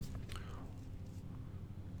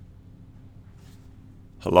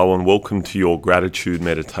Hello and welcome to your gratitude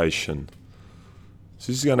meditation. This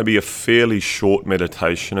is going to be a fairly short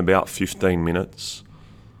meditation, about 15 minutes.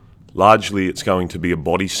 Largely it's going to be a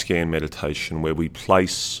body scan meditation where we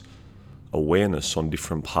place awareness on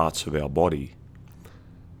different parts of our body.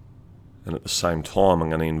 And at the same time, I'm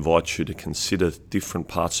going to invite you to consider different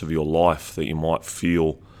parts of your life that you might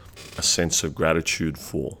feel a sense of gratitude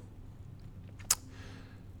for.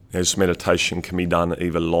 This meditation can be done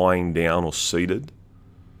either lying down or seated.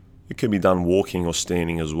 It can be done walking or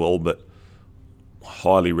standing as well, but I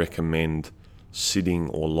highly recommend sitting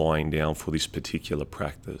or lying down for this particular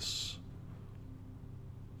practice.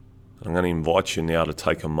 I'm going to invite you now to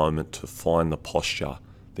take a moment to find the posture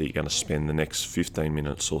that you're going to spend the next 15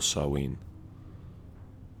 minutes or so in.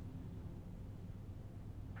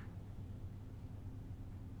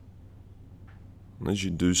 And as you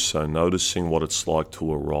do so, noticing what it's like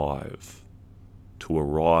to arrive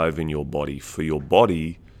in your body, for your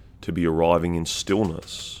body to be arriving in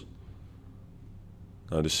stillness.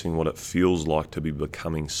 Noticing what it feels like to be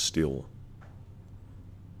becoming still.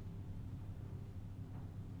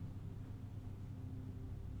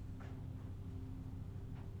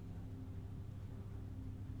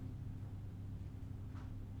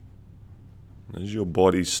 As your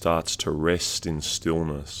body starts to rest in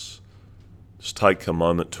stillness, just take a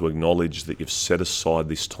moment to acknowledge that you've set aside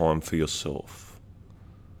this time for yourself.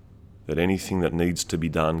 That anything that needs to be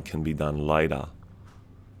done can be done later.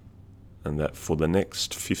 And that for the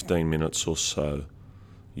next 15 minutes or so,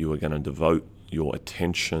 you are going to devote your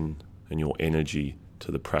attention and your energy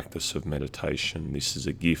to the practice of meditation. This is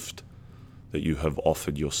a gift that you have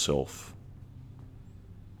offered yourself.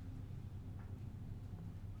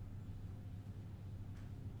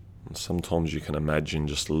 And sometimes you can imagine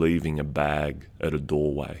just leaving a bag at a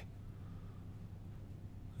doorway.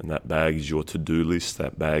 And that bag is your to-do list.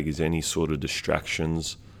 That bag is any sort of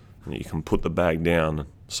distractions. And you can put the bag down and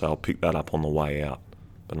say, I'll pick that up on the way out.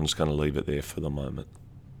 But I'm just going to leave it there for the moment.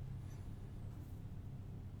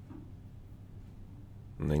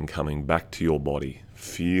 And then coming back to your body,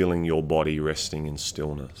 feeling your body resting in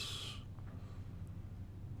stillness.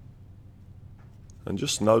 And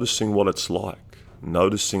just noticing what it's like.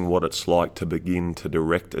 Noticing what it's like to begin to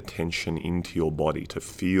direct attention into your body, to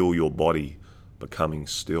feel your body becoming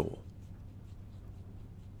still.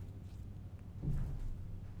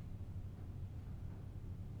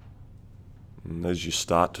 And as you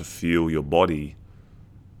start to feel your body,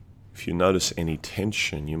 if you notice any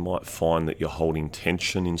tension, you might find that you're holding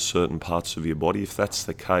tension in certain parts of your body. If that's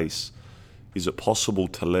the case, is it possible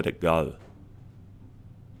to let it go?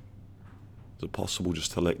 Is it possible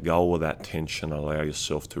just to let go of that tension, allow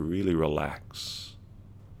yourself to really relax?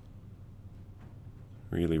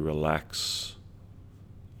 Really relax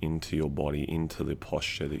into your body, into the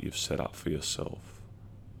posture that you've set up for yourself.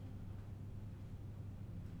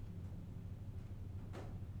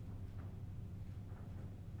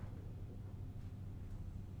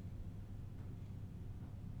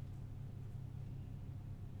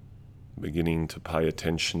 Beginning to pay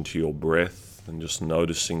attention to your breath and just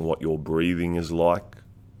noticing what your breathing is like.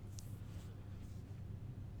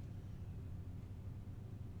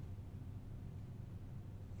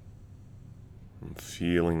 And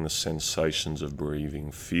feeling the sensations of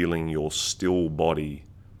breathing, feeling your still body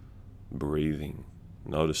breathing,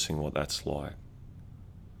 noticing what that's like.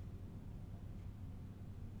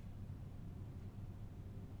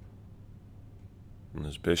 And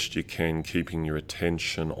as best you can, keeping your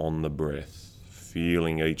attention on the breath,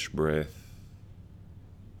 feeling each breath,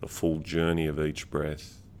 the full journey of each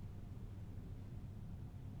breath.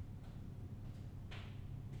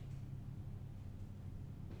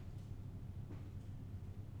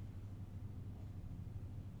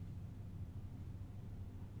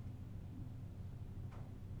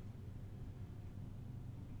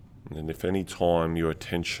 And if any time your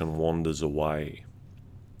attention wanders away,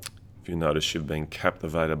 if you notice you've been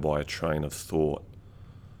captivated by a train of thought,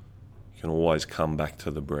 you can always come back to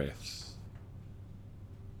the breath.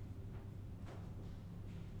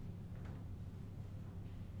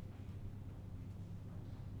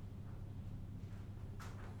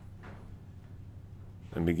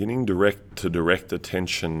 And beginning to direct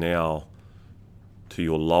attention now to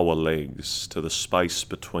your lower legs, to the space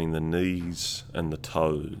between the knees and the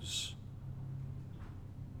toes.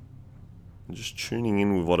 And just tuning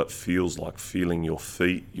in with what it feels like, feeling your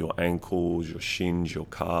feet, your ankles, your shins, your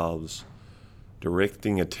calves.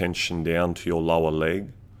 Directing attention down to your lower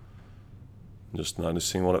leg. And just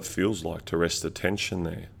noticing what it feels like to rest attention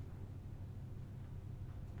there.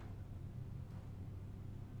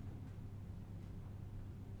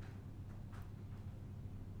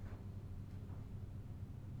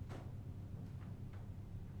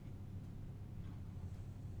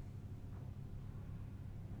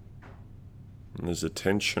 And as the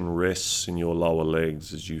tension rests in your lower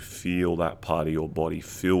legs, as you feel that part of your body,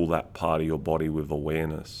 fill that part of your body with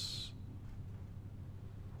awareness.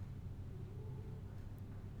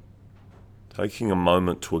 Taking a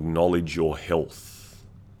moment to acknowledge your health,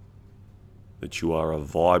 that you are a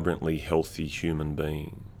vibrantly healthy human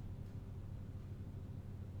being.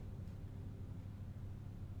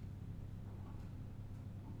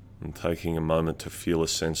 And taking a moment to feel a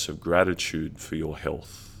sense of gratitude for your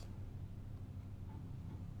health.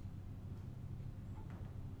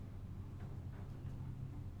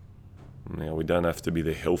 Now, we don't have to be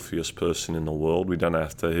the healthiest person in the world. We don't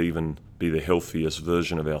have to even be the healthiest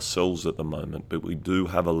version of ourselves at the moment, but we do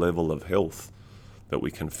have a level of health that we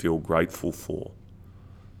can feel grateful for.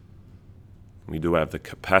 We do have the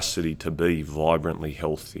capacity to be vibrantly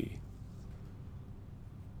healthy.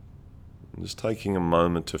 And just taking a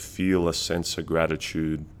moment to feel a sense of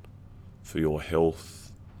gratitude for your health.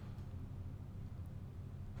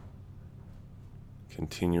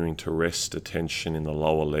 Continuing to rest attention in the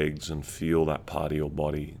lower legs and feel that part of your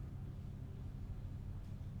body.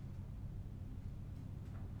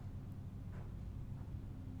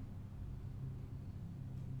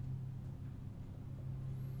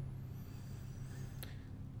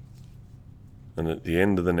 And at the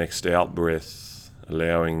end of the next out breath,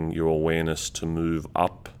 allowing your awareness to move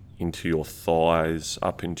up into your thighs,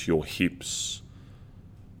 up into your hips.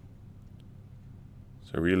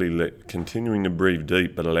 So really continuing to breathe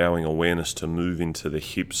deep, but allowing awareness to move into the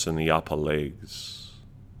hips and the upper legs.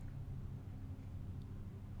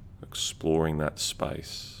 Exploring that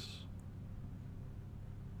space.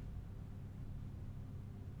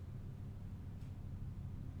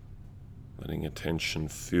 Letting attention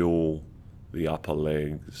fill the upper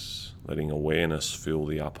legs, letting awareness fill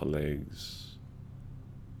the upper legs.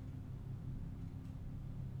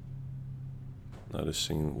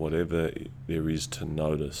 Noticing whatever there is to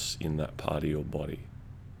notice in that part of your body.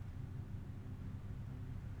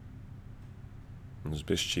 And as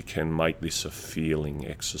best you can, make this a feeling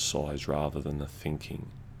exercise rather than a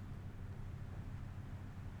thinking.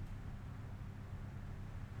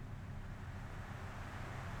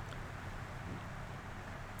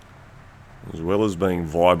 As well as being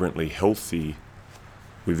vibrantly healthy,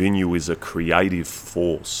 within you is a creative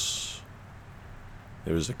force.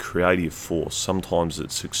 There is a creative force. Sometimes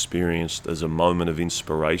it's experienced as a moment of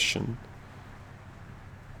inspiration.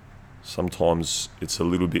 Sometimes it's a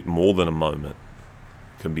little bit more than a moment.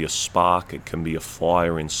 It can be a spark, it can be a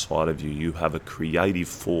fire inside of you. You have a creative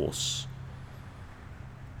force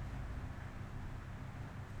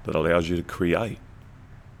that allows you to create.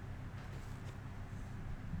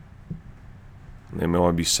 And there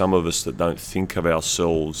might be some of us that don't think of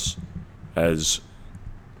ourselves as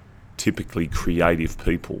typically creative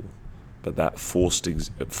people, but that force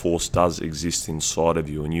does exist inside of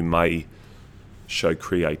you, and you may show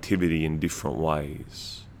creativity in different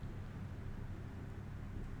ways.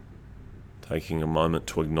 Taking a moment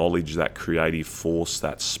to acknowledge that creative force,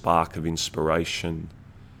 that spark of inspiration.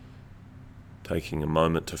 Taking a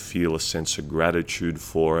moment to feel a sense of gratitude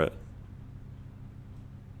for it.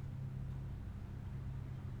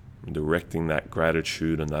 And directing that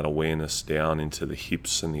gratitude and that awareness down into the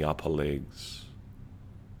hips and the upper legs.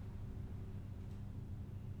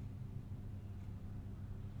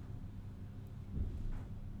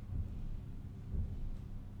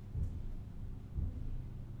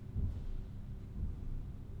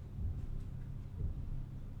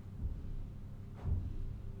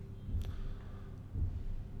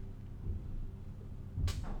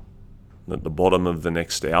 At the bottom of the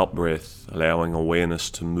next out breath, allowing awareness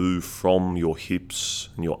to move from your hips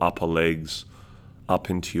and your upper legs up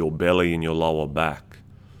into your belly and your lower back.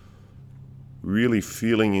 Really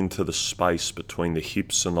feeling into the space between the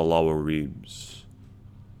hips and the lower ribs.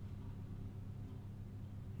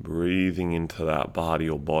 Breathing into that part of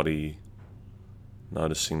your body,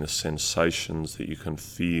 noticing the sensations that you can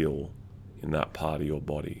feel in that part of your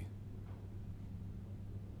body.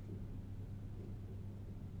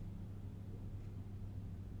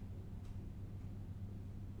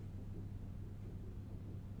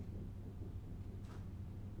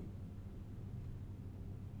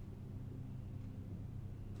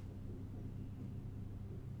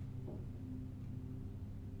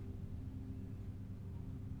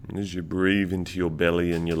 And as you breathe into your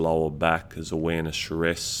belly and your lower back, as awareness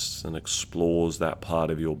rests and explores that part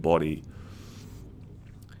of your body,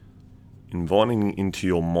 inviting into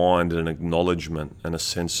your mind an acknowledgement and a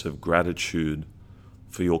sense of gratitude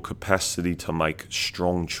for your capacity to make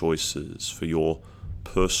strong choices, for your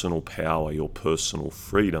personal power, your personal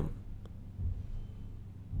freedom.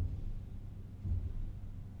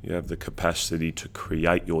 You have the capacity to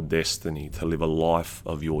create your destiny, to live a life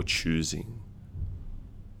of your choosing.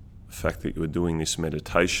 The fact that you are doing this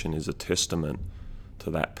meditation is a testament to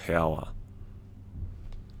that power.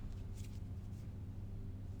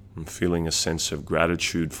 I'm feeling a sense of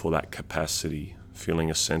gratitude for that capacity, feeling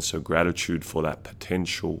a sense of gratitude for that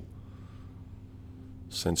potential,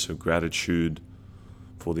 sense of gratitude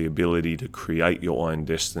for the ability to create your own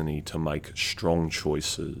destiny, to make strong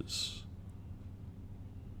choices.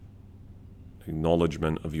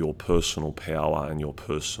 Acknowledgement of your personal power and your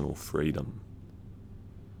personal freedom.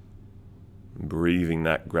 Breathing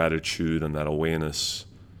that gratitude and that awareness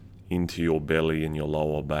into your belly and your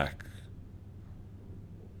lower back.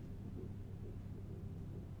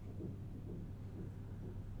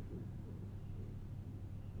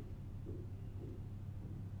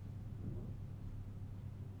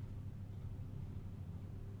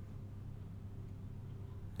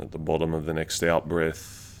 At the bottom of the next out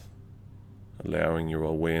breath, allowing your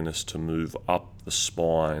awareness to move up the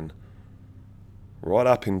spine, right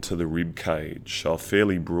up into the rib cage, so a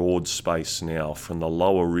fairly broad space now from the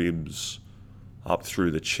lower ribs up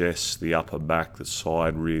through the chest, the upper back, the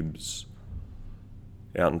side ribs,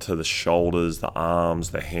 out into the shoulders, the arms,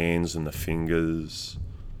 the hands and the fingers,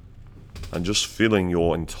 and just filling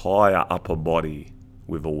your entire upper body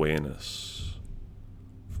with awareness.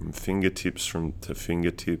 From fingertips to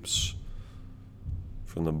fingertips,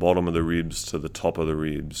 from the bottom of the ribs to the top of the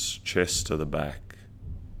ribs, chest to the back.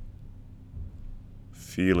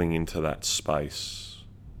 Feeling into that space.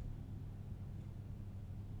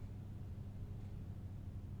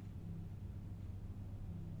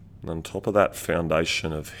 And on top of that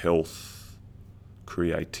foundation of health,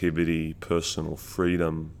 creativity, personal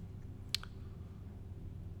freedom,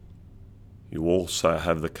 you also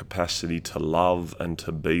have the capacity to love and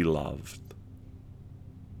to be loved.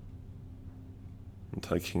 And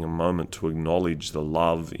taking a moment to acknowledge the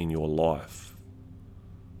love in your life,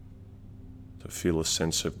 to feel a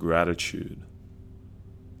sense of gratitude.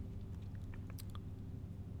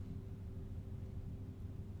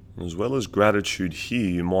 And as well as gratitude here,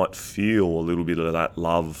 you might feel a little bit of that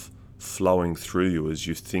love flowing through you as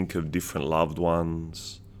you think of different loved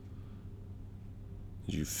ones,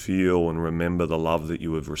 as you feel and remember the love that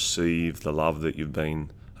you have received, the love that you've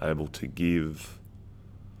been able to give.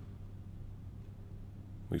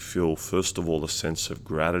 We feel, first of all, a sense of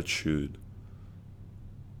gratitude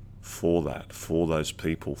for that, for those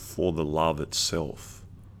people, for the love itself.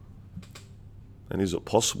 And is it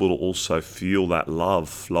possible to also feel that love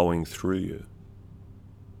flowing through you?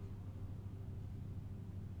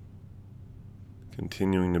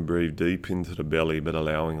 Continuing to breathe deep into the belly, but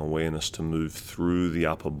allowing awareness to move through the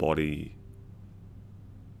upper body.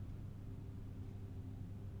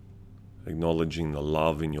 Acknowledging the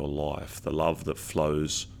love in your life, the love that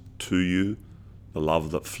flows to you, the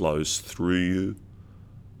love that flows through you,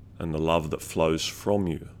 and the love that flows from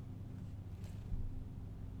you.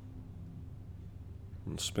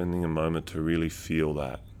 And spending a moment to really feel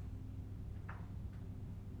that.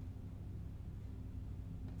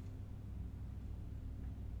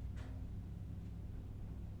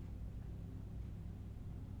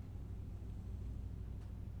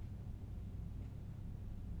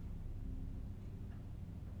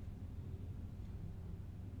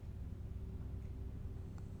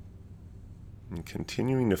 And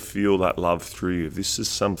continuing to feel that love through you. If this is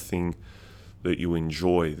something that you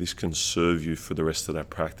enjoy, this can serve you for the rest of that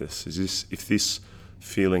practice. If this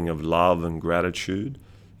feeling of love and gratitude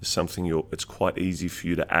is something it's quite easy for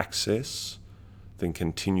you to access, then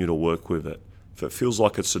continue to work with it. If it feels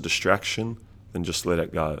like it's a distraction, then just let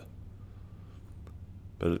it go.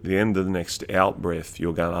 But at the end of the next out breath,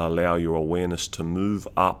 you're going to allow your awareness to move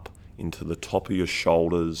up into the top of your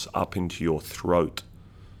shoulders, up into your throat,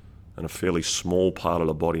 and a fairly small part of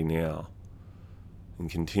the body now. And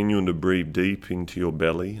continuing to breathe deep into your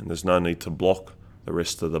belly, and there's no need to block the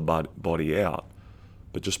rest of the body out,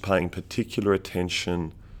 but just paying particular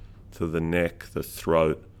attention to the neck, the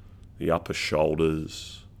throat, the upper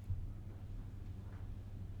shoulders,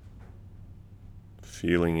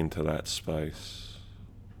 feeling into that space.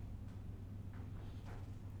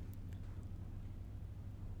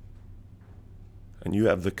 And you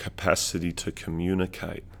have the capacity to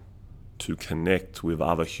communicate, to connect with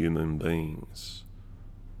other human beings,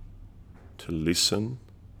 to listen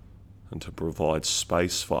and to provide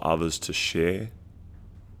space for others to share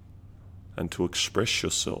and to express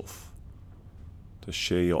yourself, to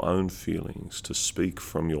share your own feelings, to speak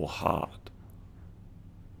from your heart.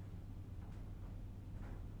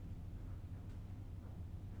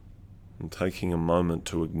 And taking a moment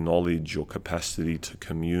to acknowledge your capacity to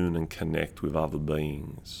commune and connect with other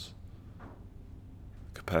beings.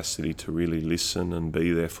 Capacity to really listen and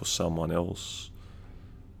be there for someone else.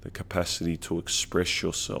 The capacity to express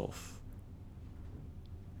yourself.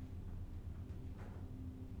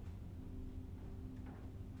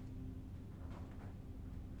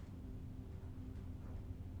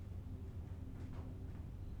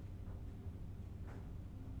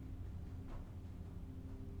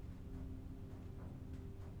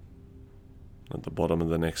 At the bottom of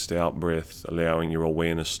the next out breath, allowing your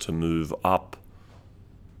awareness to move up,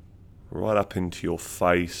 right up into your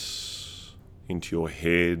face, into your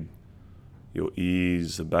head, your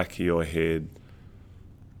ears, the back of your head.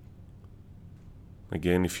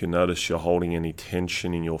 Again, if you notice you're holding any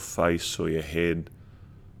tension in your face or your head,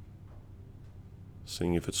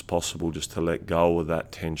 seeing if it's possible just to let go of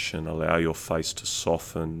that tension, allow your face to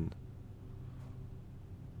soften.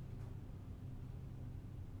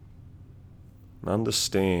 And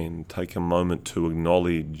understand, take a moment to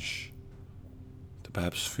acknowledge, to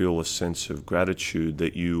perhaps feel a sense of gratitude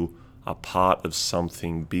that you are part of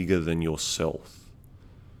something bigger than yourself.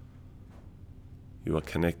 You are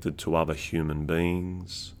connected to other human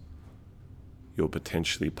beings. You're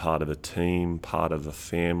potentially part of a team, part of a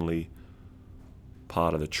family,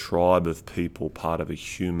 part of a tribe of people, part of a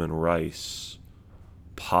human race,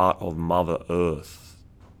 part of Mother Earth.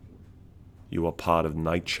 You are part of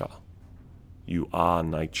nature. You are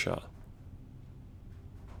nature.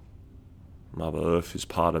 Mother Earth is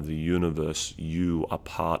part of the universe. You are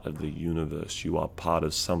part of the universe. You are part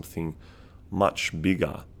of something much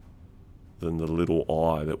bigger than the little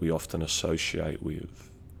I that we often associate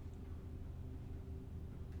with.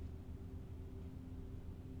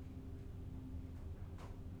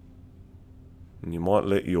 And you might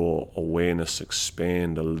let your awareness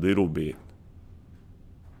expand a little bit.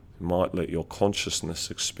 You might let your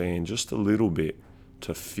consciousness expand just a little bit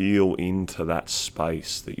to feel into that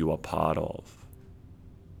space that you are part of.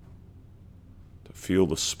 To feel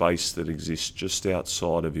the space that exists just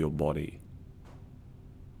outside of your body.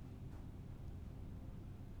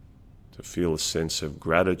 To feel a sense of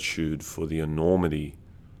gratitude for the enormity,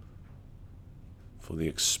 for the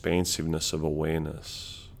expansiveness of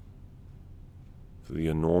awareness, for the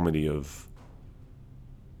enormity of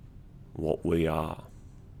what we are.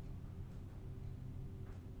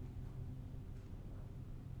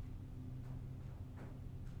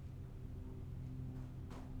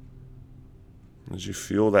 As you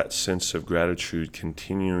feel that sense of gratitude,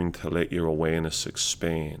 continuing to let your awareness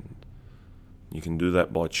expand. You can do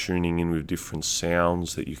that by tuning in with different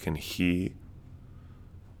sounds that you can hear.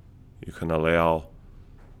 You can allow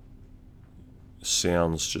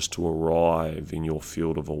sounds just to arrive in your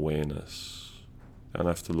field of awareness. You don't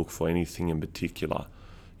have to look for anything in particular.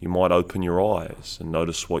 You might open your eyes and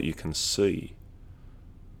notice what you can see.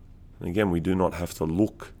 And again, we do not have to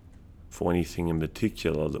look for anything in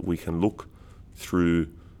particular, that we can look through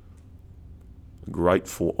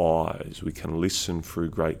grateful eyes, we can listen through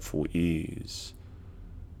grateful ears,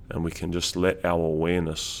 and we can just let our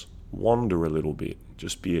awareness wander a little bit,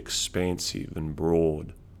 just be expansive and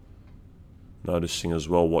broad. Noticing as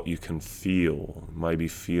well what you can feel, maybe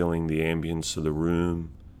feeling the ambience of the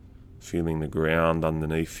room, feeling the ground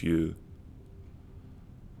underneath you,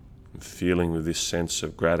 and feeling with this sense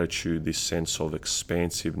of gratitude, this sense of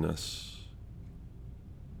expansiveness.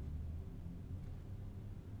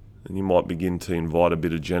 And you might begin to invite a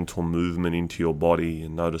bit of gentle movement into your body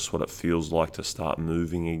and notice what it feels like to start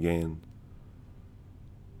moving again.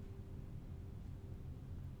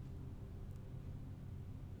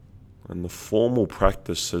 And the formal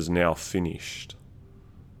practice has now finished.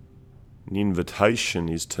 The invitation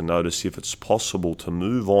is to notice if it's possible to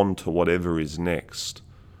move on to whatever is next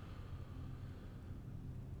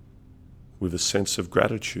with a sense of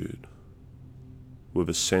gratitude, with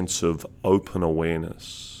a sense of open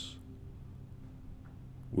awareness,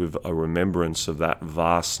 with a remembrance of that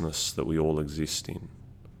vastness that we all exist in.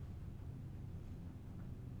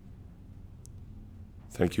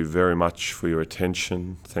 Thank you very much for your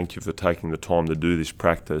attention. Thank you for taking the time to do this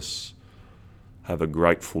practice. Have a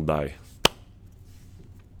grateful day.